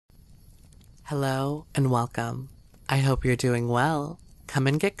Hello and welcome. I hope you're doing well. Come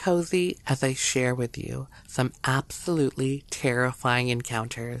and get cozy as I share with you some absolutely terrifying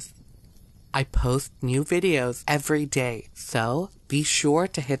encounters. I post new videos every day, so be sure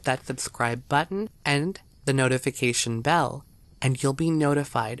to hit that subscribe button and the notification bell, and you'll be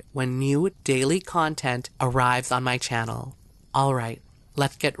notified when new daily content arrives on my channel. Alright,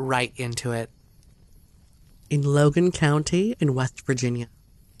 let's get right into it. In Logan County in West Virginia,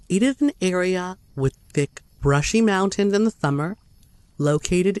 it is an area with thick, brushy mountains in the summer,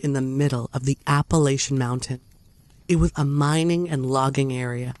 located in the middle of the Appalachian Mountain. It was a mining and logging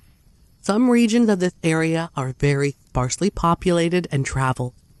area. Some regions of this area are very sparsely populated and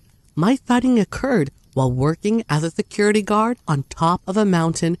traveled. My sighting occurred while working as a security guard on top of a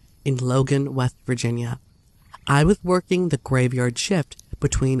mountain in Logan, West Virginia. I was working the graveyard shift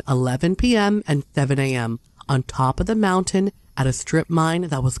between 11 p.m. and 7 a.m. on top of the mountain at a strip mine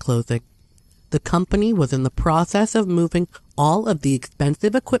that was closing. The company was in the process of moving all of the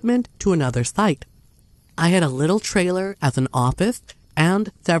expensive equipment to another site. I had a little trailer as an office,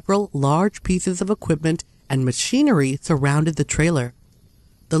 and several large pieces of equipment and machinery surrounded the trailer.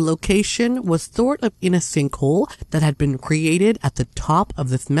 The location was sort of in a sinkhole that had been created at the top of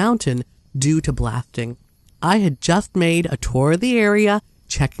this mountain due to blasting. I had just made a tour of the area,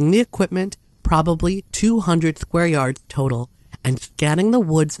 checking the equipment, probably 200 square yards total, and scanning the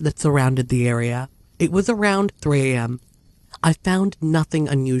woods that surrounded the area. It was around 3 a.m. I found nothing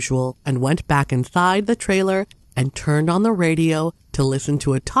unusual and went back inside the trailer and turned on the radio to listen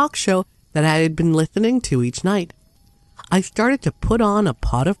to a talk show that I had been listening to each night. I started to put on a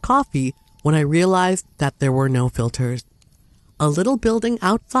pot of coffee when I realized that there were no filters. A little building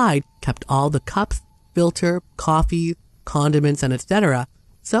outside kept all the cups, filter, coffee, condiments, and etc.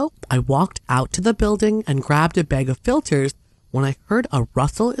 So I walked out to the building and grabbed a bag of filters when I heard a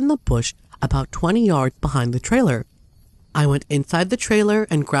rustle in the bush about 20 yards behind the trailer. I went inside the trailer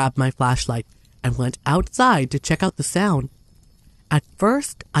and grabbed my flashlight and went outside to check out the sound. At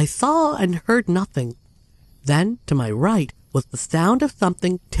first, I saw and heard nothing. Then, to my right, was the sound of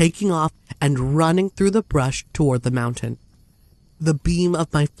something taking off and running through the brush toward the mountain. The beam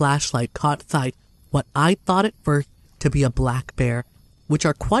of my flashlight caught sight what I thought at first to be a black bear, which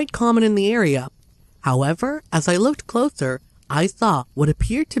are quite common in the area. However, as I looked closer, I saw what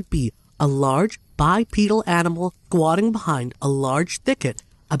appeared to be a large bipedal animal squatting behind a large thicket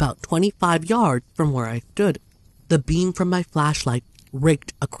about 25 yards from where I stood. The beam from my flashlight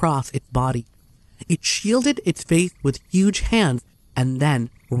raked across its body. It shielded its face with huge hands and then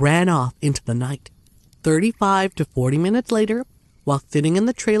ran off into the night. 35 to 40 minutes later, while sitting in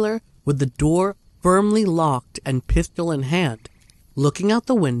the trailer with the door firmly locked and pistol in hand, looking out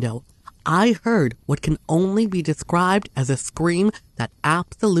the window, I heard what can only be described as a scream that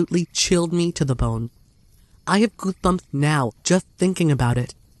absolutely chilled me to the bone. I have goosebumps now just thinking about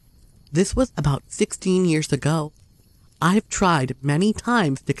it. This was about 16 years ago. I have tried many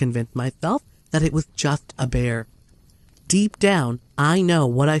times to convince myself that it was just a bear. Deep down, I know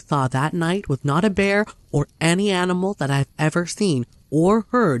what I saw that night was not a bear or any animal that I've ever seen or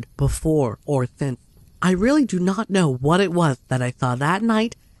heard before or since. I really do not know what it was that I saw that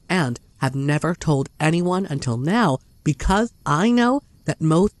night and have never told anyone until now because I know that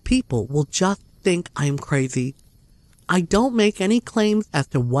most people will just think I am crazy. I don't make any claims as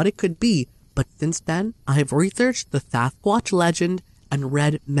to what it could be, but since then I have researched the Sasquatch legend and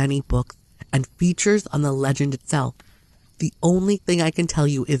read many books and features on the legend itself. The only thing I can tell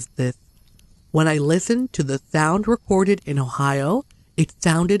you is this. When I listened to the sound recorded in Ohio, it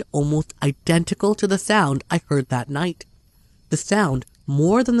sounded almost identical to the sound I heard that night. The sound,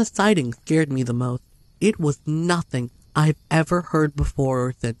 more than the sighting, scared me the most. It was nothing I've ever heard before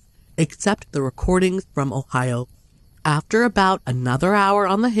or since, except the recordings from Ohio. After about another hour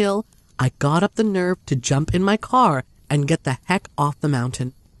on the hill, I got up the nerve to jump in my car and get the heck off the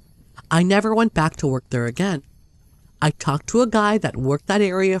mountain. I never went back to work there again. I talked to a guy that worked that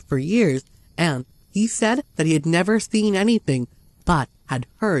area for years, and he said that he had never seen anything, but had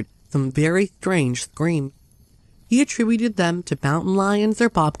heard some very strange screams. He attributed them to mountain lions or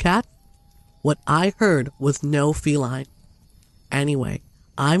bobcats. What I heard was no feline. Anyway,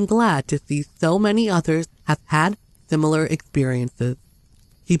 I'm glad to see so many others have had similar experiences.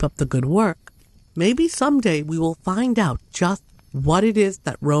 Keep up the good work. Maybe someday we will find out just what it is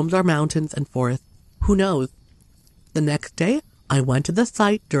that roams our mountains and forests. Who knows? The next day, I went to the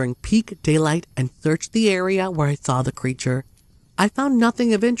site during peak daylight and searched the area where I saw the creature. I found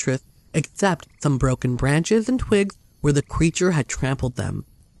nothing of interest except some broken branches and twigs where the creature had trampled them.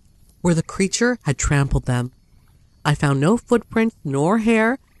 I found no footprints nor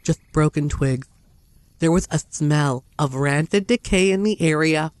hair, just broken twigs. There was a smell of rancid decay in the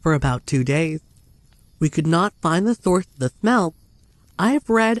area for about 2 days. We could not find the source of the smell. I have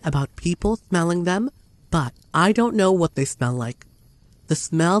read about people smelling them, but I don't know what they smell like. The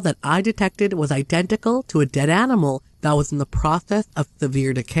smell that I detected was identical to a dead animal that was in the process of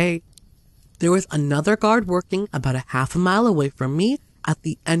severe decay. There was another guard working about a half a mile away from me at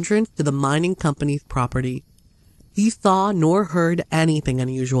the entrance to the mining company's property. He saw nor heard anything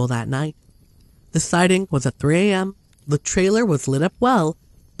unusual that night. The sighting was at 3 a.m. The trailer was lit up well,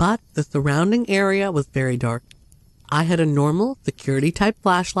 but the surrounding area was very dark. I had a normal security-type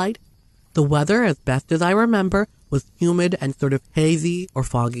flashlight. The weather, as best as I remember, was humid and sort of hazy or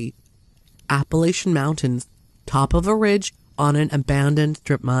foggy. Appalachian Mountains, top of a ridge on an abandoned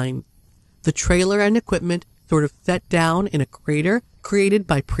strip mine. The trailer and equipment sort of set down in a crater created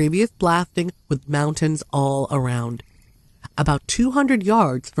by previous blasting with mountains all around. About 200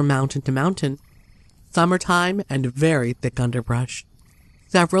 yards from mountain to mountain. Summertime and very thick underbrush.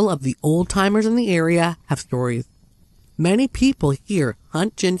 Several of the old-timers in the area have stories. Many people here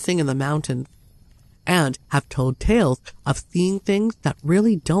hunt ginseng in the mountains and have told tales of seeing things that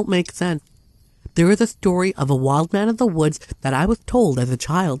really don't make sense. There is a story of a wild man of the woods that I was told as a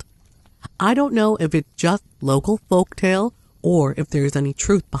child. I don't know if it's just local folk tale or if there is any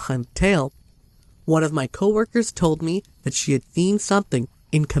truth behind the tale. One of my coworkers told me that she had seen something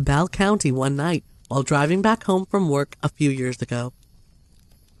in Cabell County one night while driving back home from work a few years ago.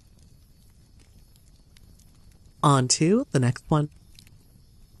 On to the next one.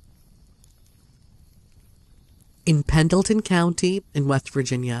 In Pendleton County in West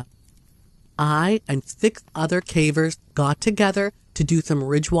Virginia, I and 6 other cavers got together to do some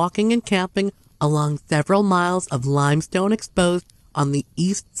ridge walking and camping along several miles of limestone exposed on the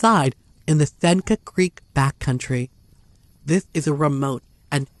east side in the Seneca Creek backcountry. This is a remote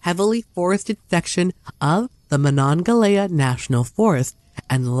and heavily forested section of the Monongahela National Forest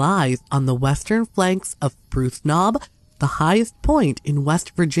and lies on the western flanks of Spruce Knob, the highest point in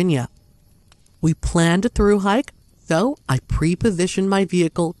West Virginia. We planned a through hike, so I pre-positioned my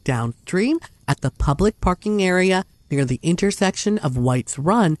vehicle downstream at the public parking area near the intersection of White's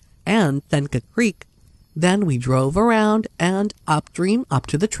Run and Seneca Creek. Then we drove around and upstream up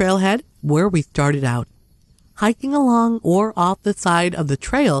to the trailhead where we started out. Hiking along or off the side of the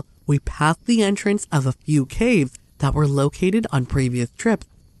trail, we passed the entrance of a few caves that were located on previous trips.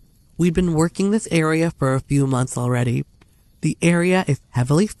 We'd been working this area for a few months already. The area is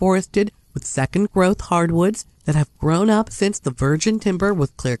heavily forested with second-growth hardwoods that have grown up since the virgin timber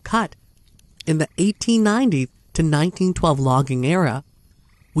was clear-cut. In the 1890s to 1912 logging era,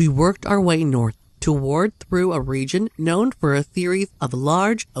 we worked our way north toward through a region known for a series of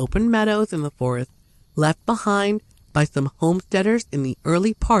large open meadows in the forest left behind by some homesteaders in the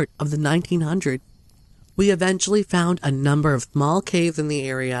early part of the 1900s. We eventually found a number of small caves in the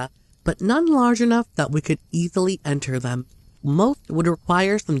area, but none large enough that we could easily enter them. Most would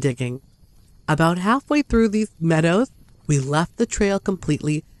require some digging. About halfway through these meadows, we left the trail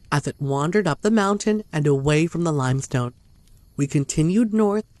completely as it wandered up the mountain and away from the limestone. We continued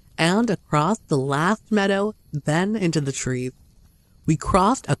north and across the last meadow, then into the trees. We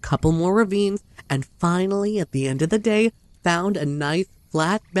crossed a couple more ravines and finally, at the end of the day, found a nice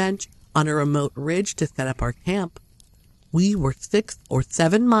flat bench on a remote ridge to set up our camp. We were 6 or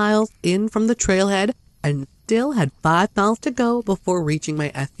 7 miles in from the trailhead and still had 5 miles to go before reaching my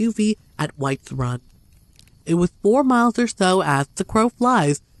SUV at White's Run. It was 4 miles or so as the crow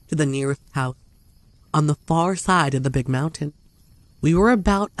flies to the nearest house, on the far side of the big mountain. We were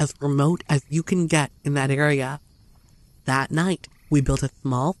about as remote as you can get in that area. That night, we built a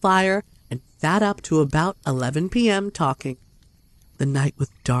small fire and sat up to about 11 p.m. talking. The night was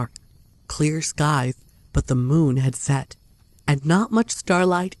dark, clear skies, but the moon had set, and not much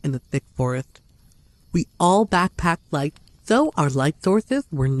starlight in the thick forest. We all backpacked light, so our light sources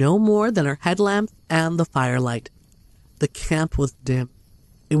were no more than our headlamps and the firelight. The camp was dim.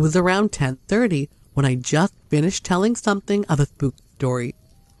 It was around 10:30 when I just finished telling something of a spook story.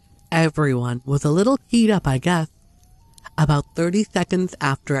 Everyone was a little keyed up, I guess. About 30 seconds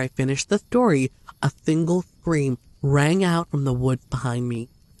after I finished the story, a single scream rang out from the woods behind me.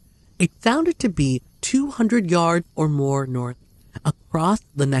 It sounded to be 200 yards or more north, across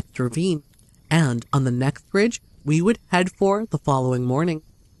the next ravine, and on the next ridge we would head for the following morning.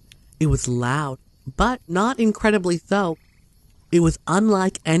 It was loud, but not incredibly so. It was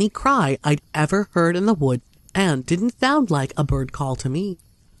unlike any cry I'd ever heard in the woods and didn't sound like a bird call to me.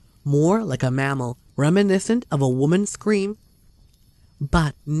 More like a mammal, reminiscent of a woman's scream,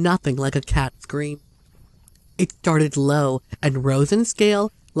 but nothing like a cat scream. It started low and rose in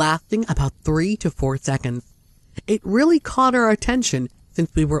scale lasting about 3 to 4 seconds. It really caught our attention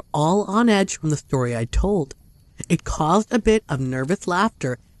since we were all on edge from the story I told. It caused a bit of nervous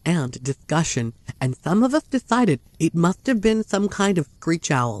laughter and discussion, and some of us decided it must have been some kind of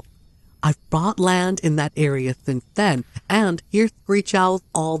screech owl. I've bought land in that area since then, and hear screech owls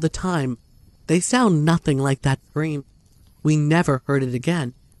all the time. They sound nothing like that scream. We never heard it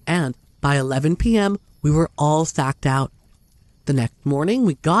again, and by 11 p.m. we were all sacked out. The next morning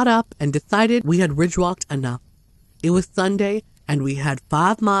we got up and decided we had ridge-walked enough. It was Sunday, and we had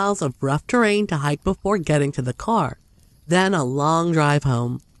 5 miles of rough terrain to hike before getting to the car, then a long drive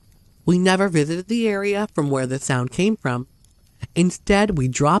home. We never visited the area from where the sound came from. Instead, we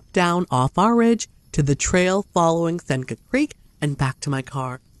dropped down off our ridge to the trail following Seneca Creek and back to my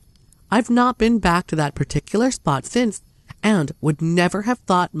car. I've not been back to that particular spot since, and would never have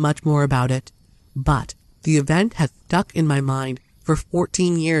thought much more about it. But the event has stuck in my mind for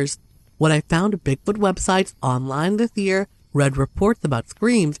 14 years. When I found Bigfoot websites online this year, read reports about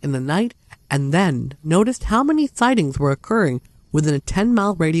screams in the night, and then noticed how many sightings were occurring within a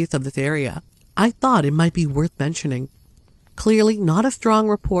 10-mile radius of this area, I thought it might be worth mentioning. Clearly not a strong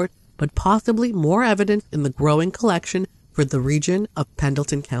report, but possibly more evidence in the growing collection for the region of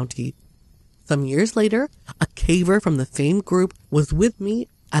Pendleton County. Some years later, a caver from the same group was with me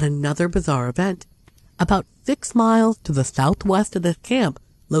at another bizarre event. About 6 miles to the southwest of the camp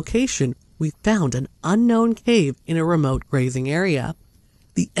location, we found an unknown cave in a remote grazing area.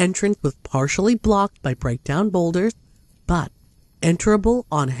 The entrance was partially blocked by breakdown boulders, but enterable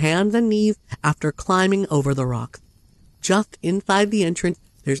on hands and knees after climbing over the rocks. Just inside the entrance,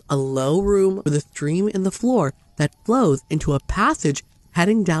 there's a low room with a stream in the floor that flows into a passage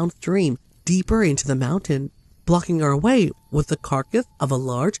heading downstream, deeper into the mountain. Blocking our way was the carcass of a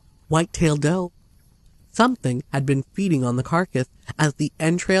large white-tailed doe. Something had been feeding on the carcass as the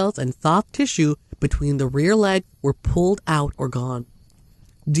entrails and soft tissue between the rear legs were pulled out or gone.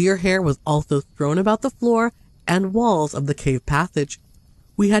 Deer hair was also strewn about the floor and walls of the cave passage.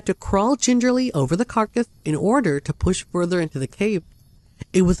 We had to crawl gingerly over the carcass in order to push further into the cave.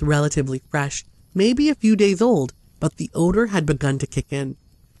 It was relatively fresh, maybe a few days old, but the odor had begun to kick in.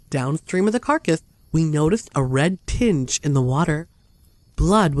 Downstream of the carcass, we noticed a red tinge in the water.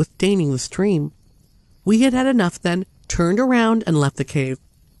 Blood was staining the stream. We had had enough then, turned around and left the cave.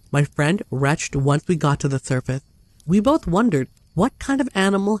 My friend retched once we got to the surface. We both wondered what kind of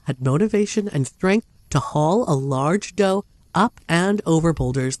animal had motivation and strength to haul a large doe up and over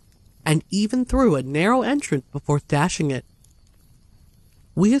boulders, and even through a narrow entrance before stashing it.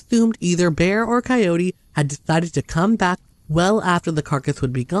 We assumed either bear or coyote had decided to come back well after the carcass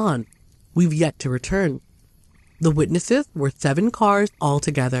would be gone. We've yet to return. The witnesses were 7 cars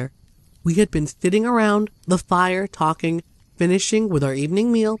altogether. We had been sitting around the fire talking, finishing with our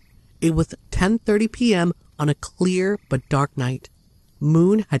evening meal. It was 10:30 p.m. on a clear but dark night.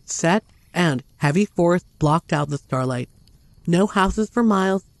 Moon had set and heavy forest blocked out the starlight. No houses for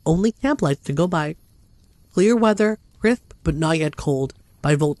miles, only camp lights to go by. Clear weather, crisp but not yet cold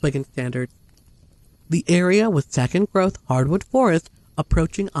by Volkswagen standards. The area was second-growth hardwood forest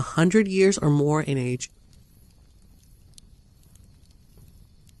approaching 100 years or more in age.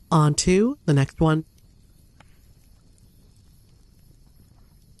 On to the next one.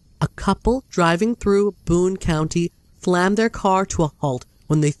 A couple driving through Boone County slammed their car to a halt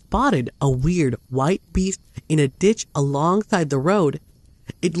when they spotted a weird white beast in a ditch alongside the road.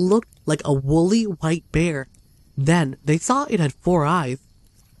 It looked like a woolly white bear. Then they saw it had 4 eyes.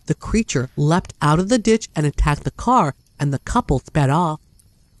 The creature leapt out of the ditch and attacked the car, and the couple sped off.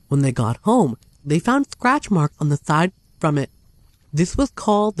 When they got home, they found scratch marks on the side from it. This was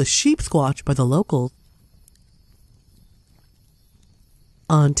called the sheep squatch by the locals.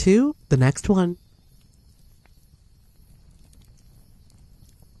 On to the next one.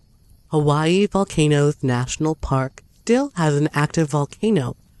 Hawaii Volcanoes National Park still has an active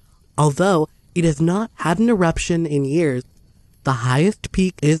volcano, although it has not had an eruption in years. The highest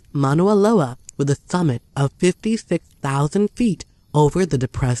peak is Mauna Loa, with a summit of 56,000 feet over the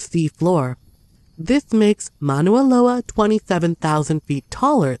depressed sea floor. This makes Mauna Loa 27,000 feet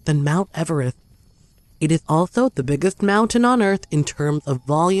taller than Mount Everest. It is also the biggest mountain on Earth in terms of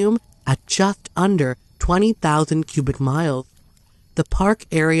volume at just under 20,000 cubic miles. The park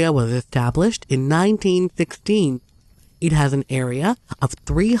area was established in 1916. It has an area of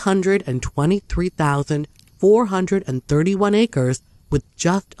 323,431 acres with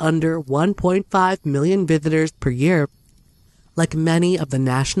just under 1.5 million visitors per year. Like many of the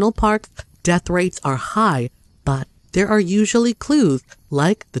national parks, death rates are high, but there are usually clues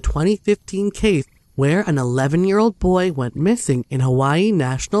like the 2015 case where an 11-year-old boy went missing in Hawaii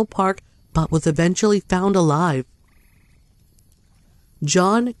National Park but was eventually found alive.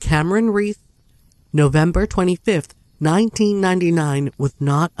 John Cameron Reese. November 25th, 1999 was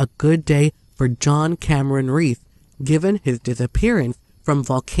not a good day for John Cameron Reese, given his disappearance from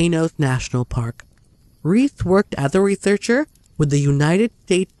Volcanoes National Park. Reese worked as a researcher with the United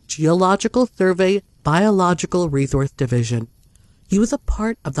States Geological Survey Biological Resource Division. He was a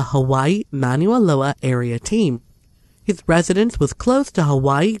part of the Hawaii Mauna Loa area team. His residence was close to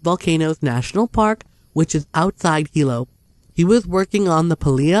Hawaii Volcanoes National Park, which is outside Hilo. He was working on the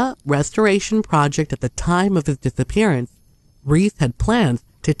Pelea restoration project at the time of his disappearance. Reese had plans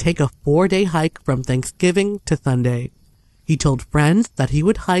to take a 4-day hike from Thanksgiving to Sunday. He told friends that he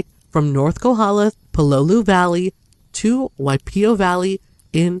would hike from North Kohala's Pololu Valley to Waipio Valley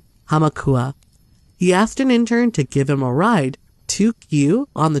in Hamakua. He asked an intern to give him a ride to Q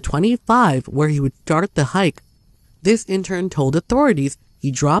on the 25, where he would start the hike. This intern told authorities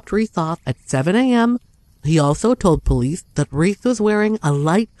he dropped Reese off at 7 a.m. He also told police that Reese was wearing a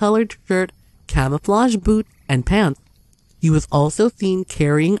light-colored shirt, camouflage boots, and pants. He was also seen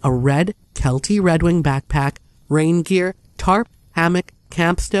carrying a red Kelty Red Wing backpack, rain gear, tarp, hammock,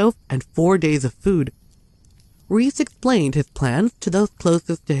 camp stove, and 4 days of food. Reese explained his plans to those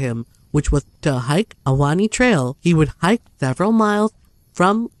closest to him, which was to hike Awani Trail. He would hike several miles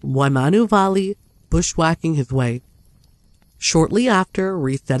from Waimanu Valley, bushwhacking his way. Shortly after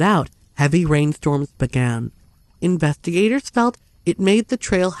Reese set out, heavy rainstorms began. Investigators felt it made the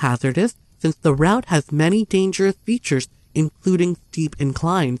trail hazardous since the route has many dangerous features, including steep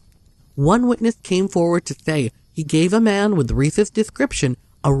inclines. One witness came forward to say he gave a man with Reese's description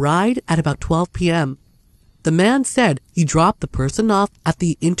a ride at about 12 p.m. The man said he dropped the person off at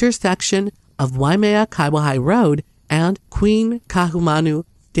the intersection of Waimea Kaiwahai Road and Queen Kahumanu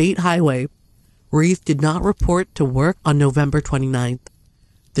State Highway. Reese did not report to work on November 29th.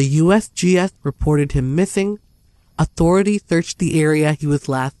 The USGS reported him missing. Authorities searched the area he was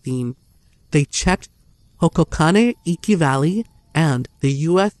last seen. They checked Hokokane Iki Valley and the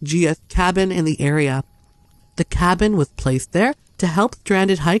USGS cabin in the area. The cabin was placed there to help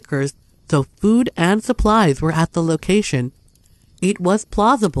stranded hikers, so food and supplies were at the location. It was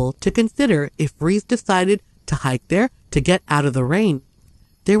plausible to consider if Reese decided to hike there to get out of the rain.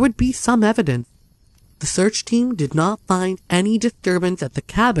 There would be some evidence. The search team did not find any disturbance at the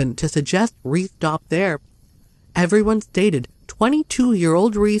cabin to suggest Reese stopped there. Everyone stated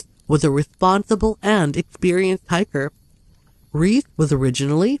 22-year-old Reese was a responsible and experienced hiker. Reese was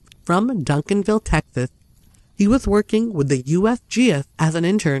originally from Duncanville, Texas. He was working with the USGS as an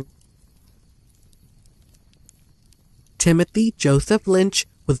intern. Timothy Joseph Lynch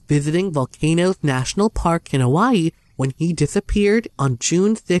was visiting Volcanoes National Park in Hawaii when he disappeared on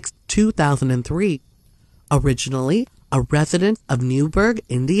June 6, 2003. Originally a resident of Newburgh,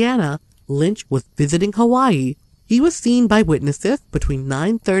 Indiana, Lynch was visiting Hawaii. He was seen by witnesses between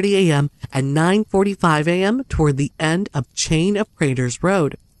 9:30 a.m. and 9:45 a.m. toward the end of Chain of Craters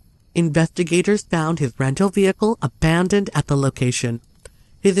Road. Investigators found his rental vehicle abandoned at the location.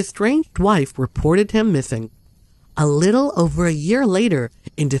 His estranged wife reported him missing. A little over a year later,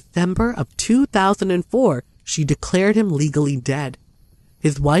 in December of 2004, she declared him legally dead.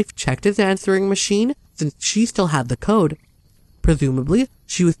 His wife checked his answering machine since she still had the code. Presumably,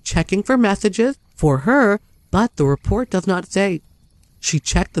 she was checking for messages for her, but the report does not say. She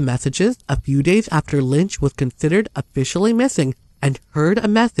checked the messages a few days after Lynch was considered officially missing and heard a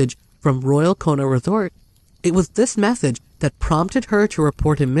message from Royal Kona Resort. It was this message that prompted her to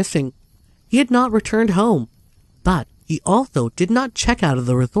report him missing. He had not returned home, but he also did not check out of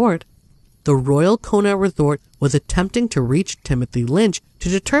the resort. The Royal Kona Resort was attempting to reach Timothy Lynch to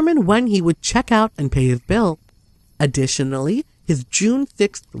determine when he would check out and pay his bill. Additionally, his June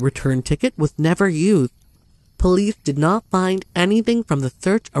 6th return ticket was never used. Police did not find anything from the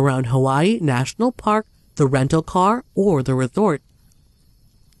search around Hawaii National Park, the rental car, or the resort.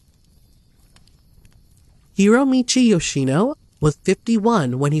 Hiromichi Yoshino was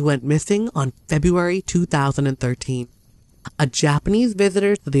 51 when he went missing on February 2013. A Japanese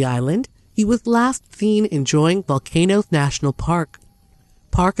visitor to the island, he was last seen enjoying Volcanoes National Park.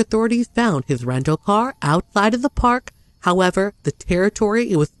 Park authorities found his rental car outside of the park. However, the territory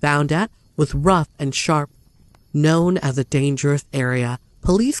it was found at was rough and sharp. Known as a dangerous area,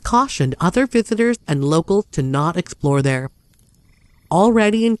 police cautioned other visitors and locals to not explore there.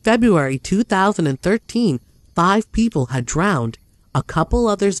 Already in February 2013, 5 people had drowned. A couple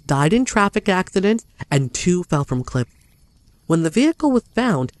others died in traffic accidents, and 2 fell from cliffs. When the vehicle was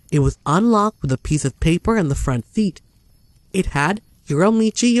found, it was unlocked with a piece of paper in the front seat. It had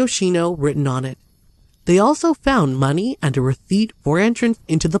Hiromichi Yoshino written on it. They also found money and a receipt for entrance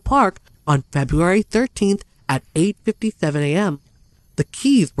into the park on February 13th at 8:57 a.m. The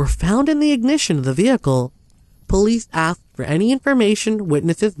keys were found in the ignition of the vehicle. Police asked for any information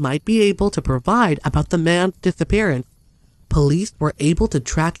witnesses might be able to provide about the man's disappearance. Police were able to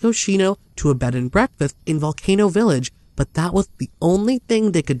track Yoshino to a bed and breakfast in Volcano Village, but that was the only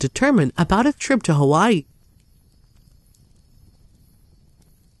thing they could determine about his trip to Hawaii.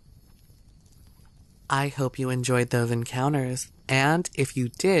 I hope you enjoyed those encounters. And if you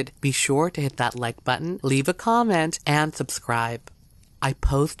did, be sure to hit that like button, leave a comment, and subscribe. I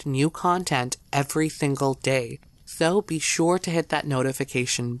post new content every single day, so be sure to hit that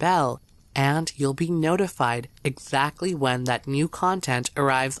notification bell, and you'll be notified exactly when that new content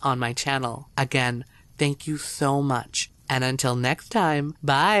arrives on my channel. Again, thank you so much, and until next time,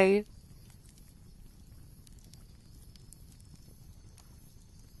 bye!